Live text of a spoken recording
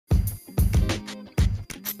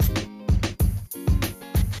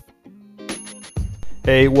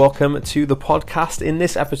Hey, welcome to the podcast. In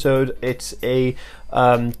this episode, it's a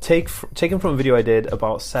taken from a video I did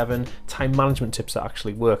about 7 time management tips that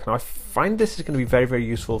actually work. Now, I find this is going to be very, very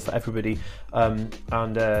useful for everybody.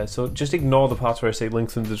 So just ignore the parts where I say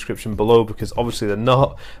links in the description below, because obviously they're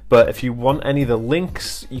not. But if you want any of the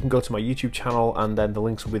links, you can go to my YouTube channel, and then the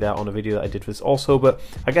links will be there on a video that I did for this also. But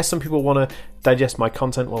I guess some people want to digest my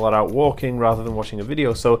content while they're out walking rather than watching a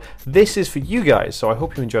video. So this is for you guys. So I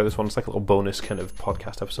hope you enjoy this one. It's like a little bonus kind of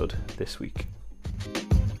podcast episode this week.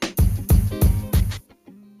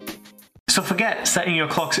 So forget setting your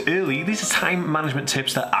clocks early. These are time management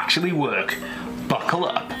tips that actually work. Buckle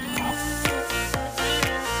up.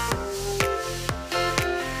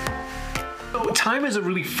 Time is a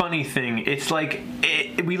really funny thing. It's like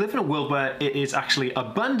we live in a world where it is actually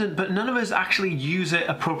abundant, but none of us actually use it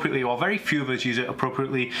appropriately, or very few of us use it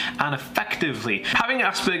appropriately and effectively. Having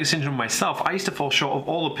Asperger's syndrome myself, I used to fall short of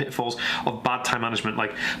all the pitfalls of bad time management,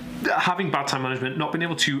 like having bad time management, not being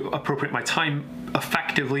able to appropriate my time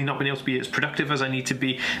effectively, not being able to be as productive as I need to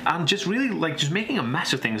be, and just really like just making a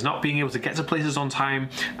mess of things, not being able to get to places on time,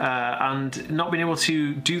 and not being able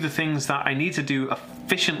to do the things that I need to do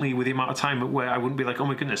efficiently with the amount of time where I wouldn't be like, oh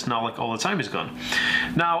my goodness, now like all the time is gone.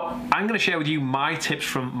 Now, I'm going to share with you my tips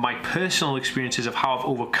from my personal experiences of how I've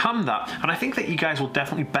overcome that, and I think that you guys will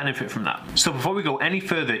definitely benefit from that. So before we go any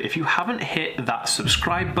further, if you haven't hit that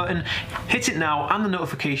subscribe button, hit it now, and the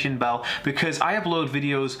notification bell, because I upload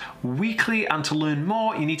videos weekly, and to learn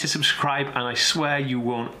more, you need to subscribe, and I swear you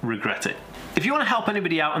won't regret it. If you want to help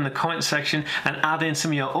anybody out in the comment section and add in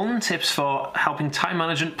some of your own tips for helping time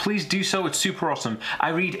management, please do so. It's super awesome. I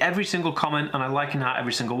read every single comment, and I like and heart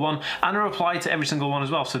every single one, and I reply to every single one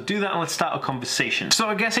as well. So do that, and let's start a conversation. So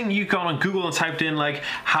I'm guessing you've gone on Google and typed in like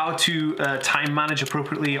how to time manage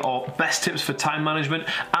appropriately, or best tips for time management,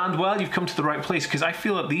 and well, you've come to the right place, because I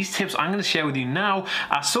feel that these tips I'm going to share with you now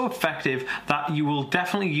are so effective that you will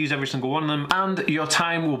definitely use every single one of them, and your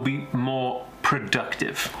time will be more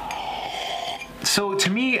productive. So to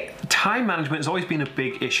me, time management has always been a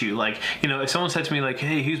big issue. Like, you know, if someone said to me like,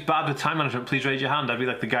 hey, who's bad with time management, please raise your hand, I'd be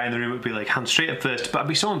like the guy in the room would be like, hand straight up first. But I'd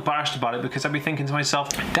be so embarrassed about it, because I'd be thinking to myself,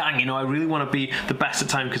 dang, you know, I really want to be the best at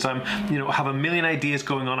time, because I'm, you know, have a million ideas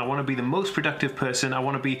going on. I want to be the most productive person. I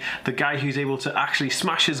want to be the guy who's able to actually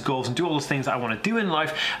smash his goals and do all those things that I want to do in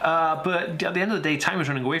life. But at the end of the day, time is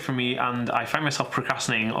running away from me, and I find myself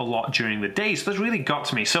procrastinating a lot during the day. So that's really got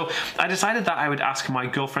to me. So I decided that I would ask my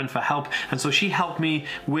girlfriend for help, and so she helped me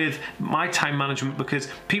with my time management, because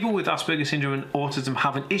people with Asperger's syndrome and autism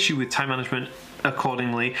have an issue with time management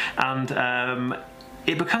accordingly, and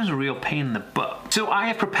it becomes a real pain in the butt. So I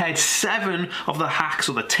have prepared 7 of the hacks,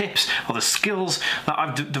 or the tips, or the skills that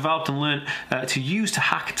I've developed and learned to use to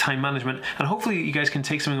hack time management, and hopefully you guys can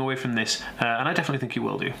take something away from this, and I definitely think you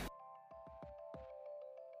will do.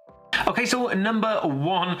 Okay, so number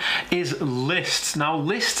 1 is lists. Now,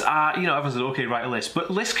 lists are, you know, everyone says, okay, write a list, but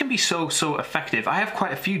lists can be so effective. I have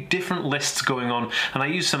quite a few different lists going on, and I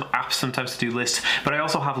use some apps sometimes to do lists, but I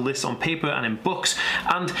also have lists on paper and in books.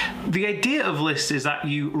 And the idea of lists is that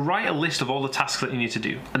you write a list of all the tasks that you need to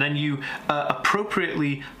do, and then you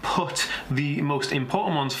appropriately put the most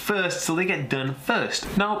important ones first, so they get done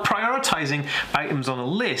first. Now, prioritizing items on a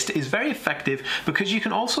list is very effective, because you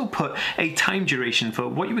can also put a time duration for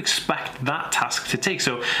what you expect that task to take.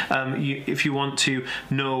 So if you want to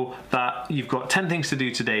know that you've got 10 things to do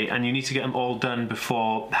today, and you need to get them all done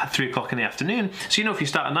before 3 o'clock in the afternoon, so you know if you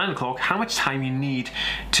start at 9 o'clock, how much time you need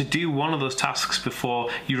to do one of those tasks before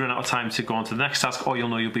you run out of time to go on to the next task, or you'll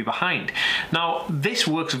know you'll be behind. Now, this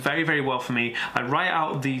works very, very well for me. I write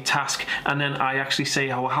out the task, and then I actually say,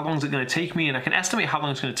 oh, how long is it going to take me, and I can estimate how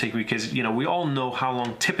long it's going to take me, because, you know, we all know how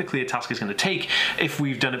long typically a task is going to take if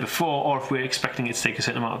we've done it before, or if we're expecting it to take a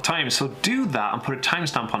certain amount of time. So do that and put a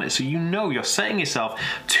timestamp on it, so you know you're setting yourself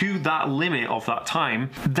to that limit of that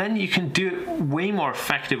time. Then you can do it way more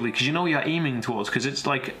effectively, because you know you're aiming towards, because it's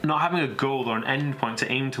like not having a goal or an end point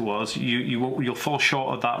to aim towards. You'll fall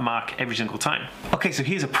short of that mark every single time. Okay, so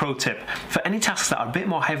here's a pro tip. For any tasks that are a bit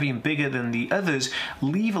more heavy and bigger than the others,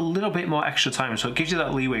 leave a little bit more extra time, so it gives you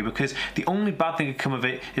that leeway, because the only bad thing that can come of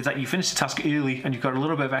it is that you finish the task early and you've got a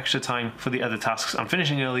little bit of extra time for the other tasks, and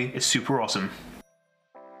finishing early is super awesome.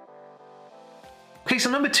 Okay,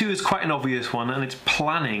 so number 2 is quite an obvious one, and it's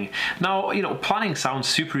planning. Now, you know, planning sounds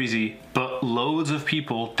super easy but loads of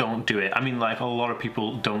people don't do it. I mean, like, a lot of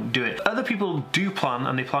people don't do it. Other people do plan,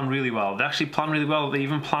 and they plan really well. They actually plan really well. They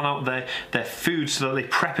even plan out their food so that they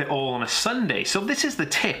prep it all on a Sunday. So this is the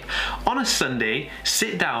tip. On a Sunday,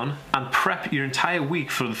 sit down and prep your entire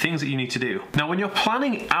week for the things that you need to do. Now, when you're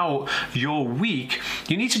planning out your week,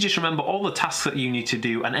 you need to just remember all the tasks that you need to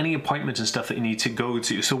do and any appointments and stuff that you need to go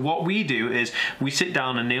to. So what we do is we sit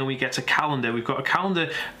down and Naomi gets a calendar. We've got a calendar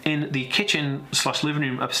in the kitchen/living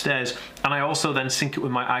room upstairs, and I also then sync it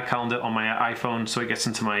with my iCalendar on my iPhone, so it gets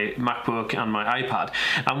into my MacBook and my iPad,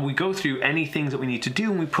 and we go through any things that we need to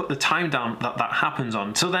do, and we put the time down that happens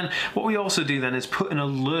on. So then what we also do then is put an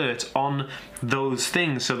alert on those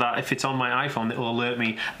things, so that if it's on my iPhone, it will alert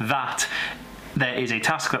me that there is a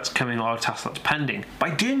task that's coming or a task that's pending.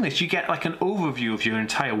 By doing this, you get like an overview of your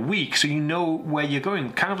entire week, so you know where you're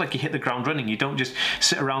going, kind of like you hit the ground running. You don't just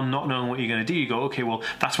sit around not knowing what you're going to do. You go, okay, well,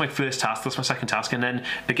 that's my first task, that's my second task, and then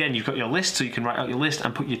again, you've got your list, so you can write out your list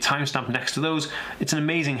and put your timestamp next to those. It's an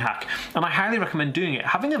amazing hack, and I highly recommend doing it.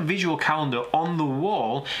 Having a visual calendar on the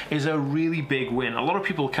wall is a really big win. A lot of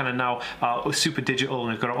people kind of now are super digital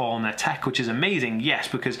and they've got it all on their tech, which is amazing, yes,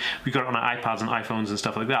 because we've got it on our iPads and iPhones and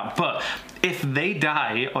stuff like that. But if they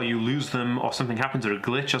die or you lose them or something happens or a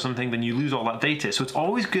glitch or something, then you lose all that data. So it's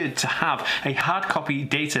always good to have a hard copy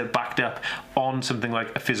data backed up on something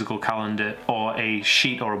like a physical calendar or a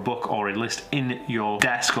sheet or a book or a list in your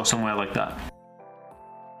desk or somewhere like that.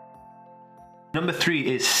 Number 3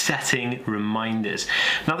 is setting reminders.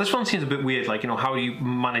 Now this one seems a bit weird, like, you know, how you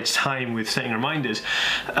manage time with setting reminders.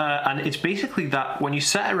 And it's basically that when you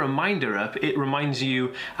set a reminder up, it reminds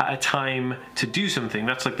you at a time to do something.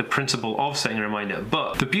 That's like the principle of setting a reminder.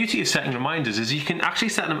 But the beauty of setting reminders is you can actually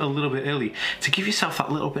set them a little bit early to give yourself that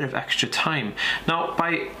little bit of extra time. Now,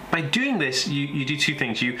 by doing this, you do two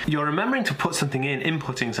things. You're remembering to put something in,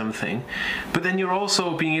 inputting something, but then you're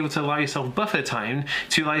also being able to allow yourself buffer time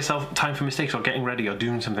to allow yourself time for mistakes or getting ready or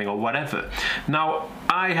doing something or whatever. Now,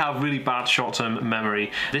 I have really bad short-term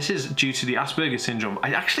memory. This is due to the Asperger's syndrome.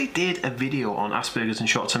 I actually did a video on Asperger's and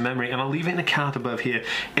short-term memory, and I'll leave it in the card above here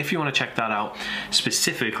if you want to check that out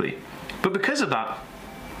specifically. But because of that,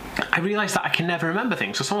 I realized that I can never remember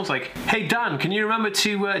things. So someone's like, hey Dan, can you remember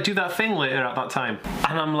to do that thing later at that time?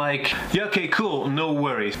 And I'm like, yeah, okay, cool, no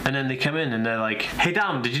worries. And then they come in and they're like, hey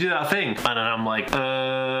Dan, did you do that thing? And then I'm like,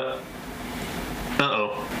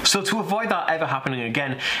 uh-oh. So to avoid that ever happening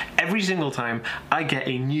again, every single time I get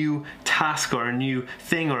a new task or a new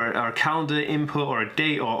thing or a calendar input or a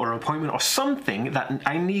date or an appointment or something that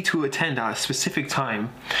I need to attend at a specific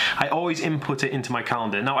time, I always input it into my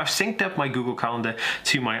calendar. Now I've synced up my Google Calendar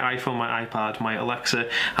to my iPhone, my iPad, my Alexa,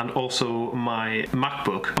 and also my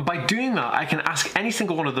MacBook. And by doing that, I can ask any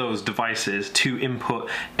single one of those devices to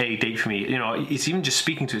input a date for me. You know, it's even just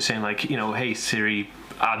speaking to it, saying like, you know, hey Siri,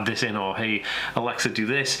 add this in, or hey Alexa, do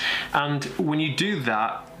this. And when you do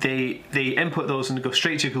that, they input those and go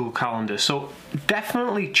straight to your Google Calendar. So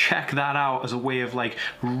definitely check that out as a way of like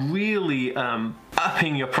really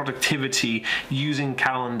upping your productivity using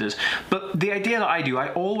calendars. But the idea that I do,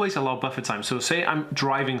 I always allow buffer time. So say I'm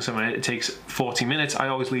driving somewhere, it takes 40 minutes, I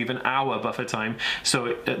always leave an hour buffer time. So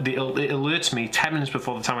it alerts me 10 minutes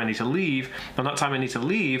before the time I need to leave, and that time I need to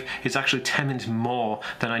leave is actually 10 minutes more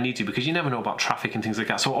than I need to, because you never know about traffic and things like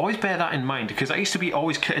that. So always bear that in mind, because I used to be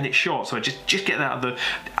always cutting it short, so I just get that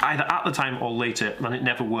either at the time or later, and it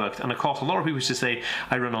never worked. And of course, a lot of people used to say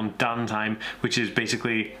I run on Dan time, which is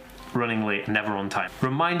basically running late, never on time.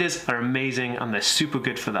 Reminders are amazing and they're super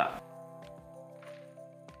good for that.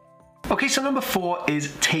 Okay, so number 4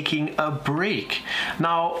 is taking a break.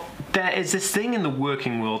 Now, there is this thing in the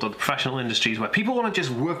working world or the professional industries where people want to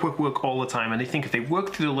just work all the time, and they think if they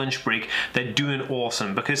work through the lunch break, they're doing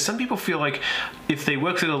awesome. Because some people feel like if they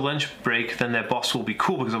work through the lunch break, then their boss will be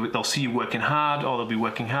cool because they'll see you working hard, or they'll be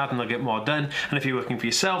working hard and they'll get more done. And if you're working for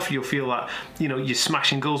yourself, you'll feel that, you know, you're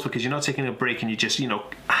smashing goals because you're not taking a break and you're just, you know,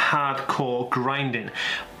 hardcore grinding.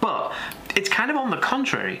 But it's kind of on the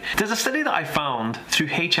contrary. There's a study that I found through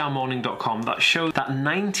hrmorning.com that showed that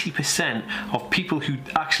 90% of people who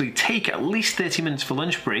actually take at least 30 minutes for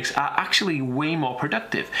lunch breaks are actually way more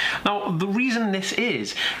productive. Now, the reason this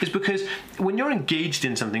is because when you're engaged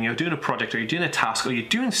in something, you're doing a project or you're doing a task or you're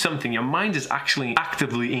doing something, your mind is actually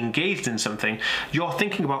actively engaged in something, you're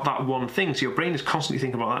thinking about that one thing, so your brain is constantly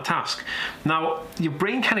thinking about that task. Now, your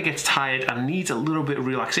brain kind of gets tired and needs a little bit of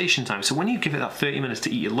relaxation time, so when you give it that 30 minutes to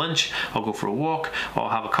eat your lunch, or go for a walk, or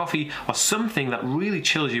have a coffee, or something that really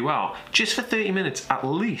chills you out, just for 30 minutes at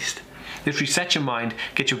least, This resets your mind,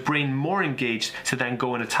 gets your brain more engaged to then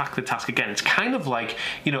go and attack the task again. It's kind of like,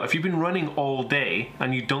 you know, if you've been running all day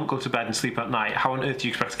and you don't go to bed and sleep at night, how on earth do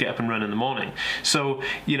you expect to get up and run in the morning? So,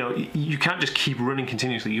 you know, you can't just keep running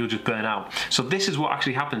continuously, you'll just burn out. So this is what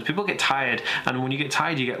actually happens. People get tired, and when you get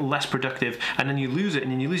tired, you get less productive, and then you lose it,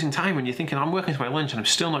 and then you're losing time, and you're thinking, I'm working to my lunch and I'm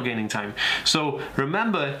still not gaining time. So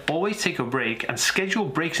remember, always take a break and schedule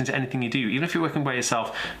breaks into anything you do. Even if you're working by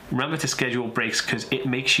yourself, remember to schedule breaks, because it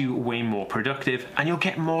makes you way more productive and you'll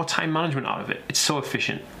get more time management out of it. It's so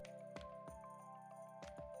efficient.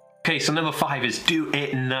 Okay, so number 5 is do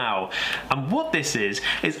it now. And what this is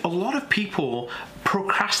a lot of people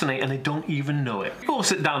procrastinate and they don't even know it. People will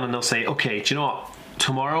sit down and they'll say, okay, do you know what?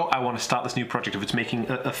 Tomorrow I want to start this new project. If it's making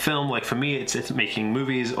a film, like for me it's making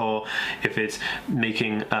movies, or if it's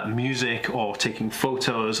making music, or taking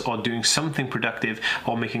photos, or doing something productive,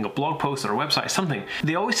 or making a blog post or a website, something.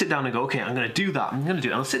 They always sit down and go, okay, I'm going to do that, I'm going to do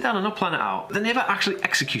it. And they'll sit down and they'll plan it out. They never actually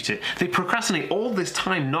execute it. They procrastinate all this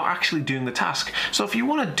time not actually doing the task. So if you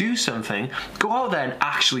want to do something, go out there and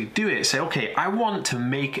actually do it. Say, okay, I want to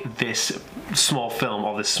make this small film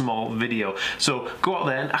or this small video. So go out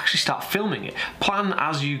there and actually start filming it. Plan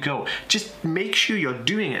as you go. Just make sure you're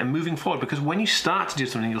doing it and moving forward, because when you start to do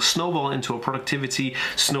something, you'll snowball into a productivity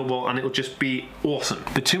snowball and it'll just be awesome.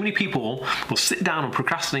 But too many people will sit down and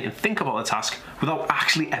procrastinate and think about the task without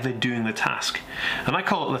actually ever doing the task. And I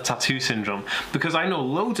call it the tattoo syndrome, because I know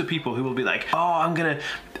loads of people who will be like, oh, I'm gonna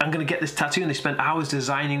get this tattoo, and they spend hours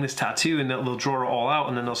designing this tattoo, and they'll draw it all out,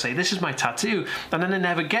 and then they'll say, this is my tattoo, and then they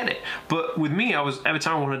never get it. But with me, every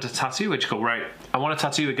time I wanted a tattoo, I just go, right, I want a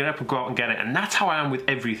tattoo, get up and go out and get it. And that's how I am with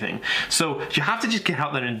everything. So you have to just get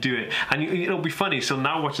out there and do it, and it'll be funny. So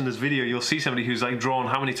now watching this video, you'll see somebody who's like drawn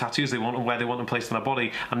how many tattoos they want and where they want them placed on their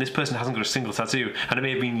body, and this person hasn't got a single tattoo, and it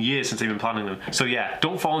may have been years since they've been planning them. So yeah,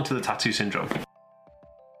 don't fall into the tattoo syndrome.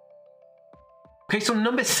 Okay, so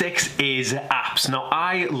number 6 is apps. Now,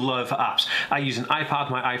 I love apps. I use an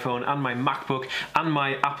iPad, my iPhone, and my MacBook, and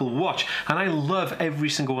my Apple Watch, and I love every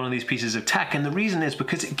single one of these pieces of tech. And the reason is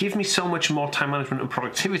because it gives me so much more time management and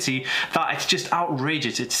productivity that it's just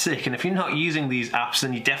outrageous. It's sick. And if you're not using these apps,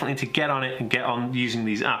 then you definitely need to get on it and get on using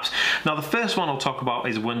these apps. Now, the first one I'll talk about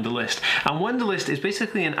is Wunderlist. And Wunderlist is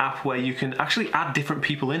basically an app where you can actually add different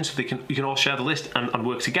people in, so you can all share the list and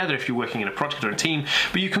work together if you're working in a project or a team.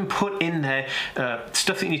 But you can put in there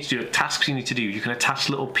stuff that you need to do, tasks you need to do. You can attach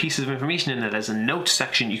little pieces of information in there. There's a notes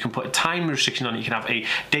section. You can put a time restriction on it. You can have a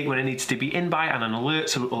date when it needs to be in by and an alert,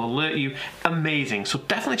 so it will alert you. Amazing. So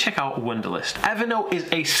definitely check out Wunderlist. Evernote is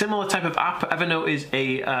a similar type of app. Evernote is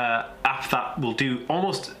a app that will do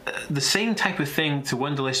almost the same type of thing to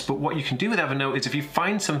Wunderlist, but what you can do with Evernote is if you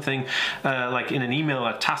find something like in an email,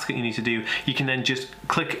 a task that you need to do, you can then just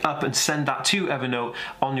click up and send that to Evernote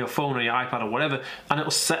on your phone or your iPad or whatever, and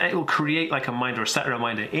it'll create like a reminder or set a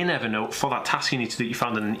reminder in Evernote for that task you need to do that you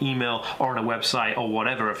found in an email or on a website or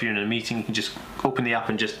whatever. If you're in a meeting, you can just open the app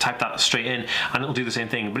and just type that straight in and it'll do the same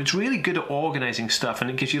thing. But it's really good at organizing stuff, and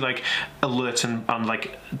it gives you like alerts and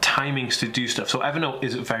like timings to do stuff. So Evernote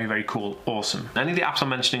is very, very cool. Awesome. Any of the apps I'm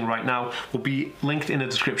mentioning right now will be linked in the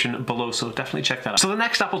description below, so definitely check that out. So the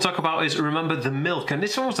next app we'll talk about is Remember the Milk, and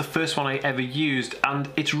this one was the first one I ever used, and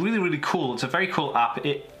it's really, really cool. It's a very cool app.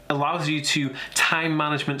 It allows you to time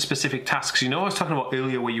management specific tasks. You know, I was talking about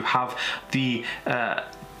earlier where you have the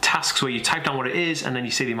tasks where you type down what it is and then you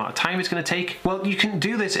say the amount of time it's going to take. Well, you can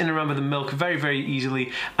do this in Remember the Milk very, very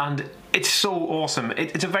easily, and it's so awesome.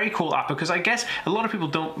 It's a very cool app, because I guess a lot of people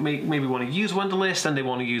don't maybe want to use Wunderlist and they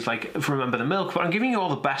want to use like Remember the Milk, but I'm giving you all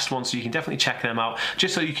the best ones so you can definitely check them out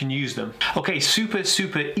just so you can use them. Okay, super,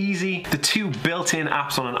 super easy. The 2 built-in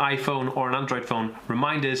apps on an iPhone or an Android phone,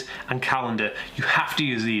 Reminders and Calendar. You have to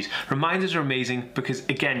use these. Reminders are amazing because,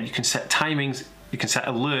 again, you can set timings, you can set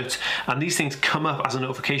alerts, and these things come up as a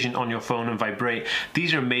notification on your phone and vibrate.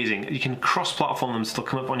 These are amazing. You can cross-platform them, so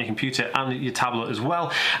they'll come up on your computer and your tablet as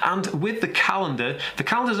well. And with the calendar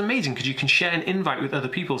is amazing because you can share an invite with other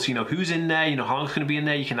people, so you know who's in there, you know how long it's going to be in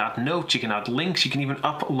there. You can add notes, you can add links, you can even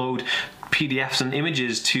upload PDFs and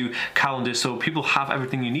images to Calendar, so people have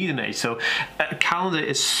everything you need in it. So Calendar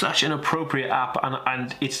is such an appropriate app,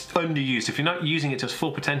 and it's underused. If you're not using it to its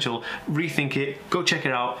full potential, rethink it, go check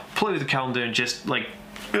it out, play with the Calendar, and just like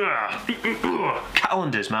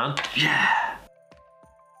calendars, man. Yeah.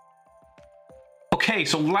 Okay,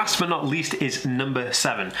 so last but not least is number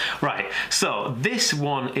 7. Right, so this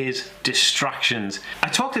one is distractions. I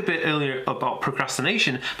talked a bit earlier about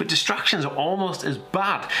procrastination, but distractions are almost as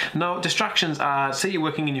bad. Now, distractions are, say you're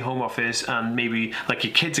working in your home office and maybe like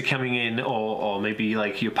your kids are coming in, or maybe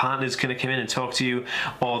like your partner's gonna come in and talk to you,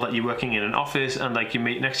 or that you're working in an office and like your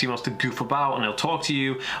mate next to you wants to goof about and they'll talk to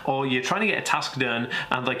you, or you're trying to get a task done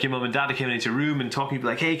and like your mum and dad are coming into your room and talking to you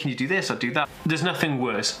like, hey, can you do this or do that? There's nothing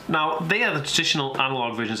worse. Now, they are the traditional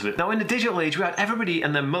analog versions of it. Now, in the digital age, we had everybody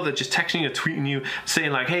and their mother just texting you or tweeting you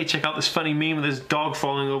saying like, hey, check out this funny meme with this dog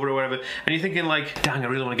falling over or whatever, and you're thinking like, dang, I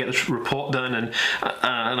really want to get this report done and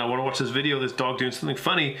I want to watch this video of this dog doing something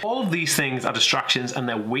funny. All of these things are distractions and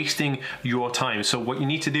they're wasting your time. So what you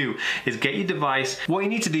need to do is get your device. What you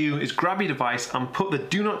need to do is grab your device and put the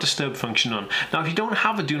do not disturb function on. Now, if you don't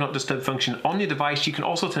have a do not disturb function on your device, you can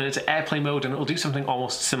also turn it to airplane mode and it'll do something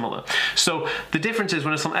almost similar. So the difference is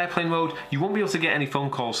when it's on airplane mode, you won't be able to get any phone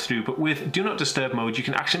calls through, but with do not disturb mode, you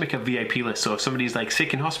can actually make a VIP list. So if somebody's like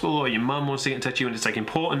sick in hospital or your mum wants to get in touch with you and it's like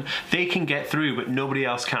important, they can get through, but nobody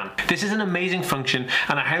else can. This is an amazing function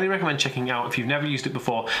and I highly recommend checking it out if you've never used it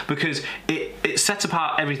before, because it sets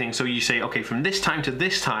apart everything. So you say, okay, from this time to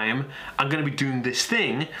this time, I'm going to be doing this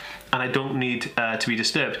thing and I don't need to be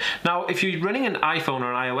disturbed. Now, if you're running an iPhone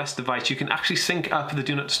or an iOS device, you can actually sync up the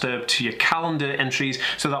do not disturb to your calendar entries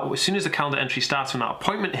so that as soon as the calendar entry starts, when that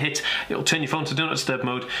appointment hits, it'll turn your phone to do not disturb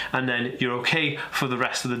mode and then you're okay for the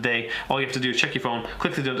rest of the day. All you have to do is check your phone,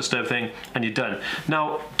 click the do not disturb thing, and you're done.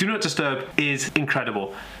 Now, do not disturb is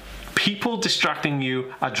incredible. People distracting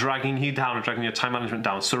you are dragging you down and dragging your time management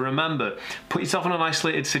down. So remember, put yourself in an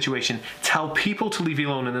isolated situation. Tell people to leave you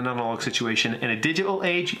alone in an analog situation. In a digital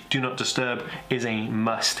age, do not disturb is a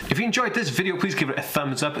must. If you enjoyed this video, please give it a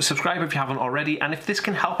thumbs up. Subscribe if you haven't already. And if this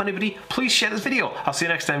can help anybody, please share this video. I'll see you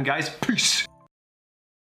next time, guys. Peace.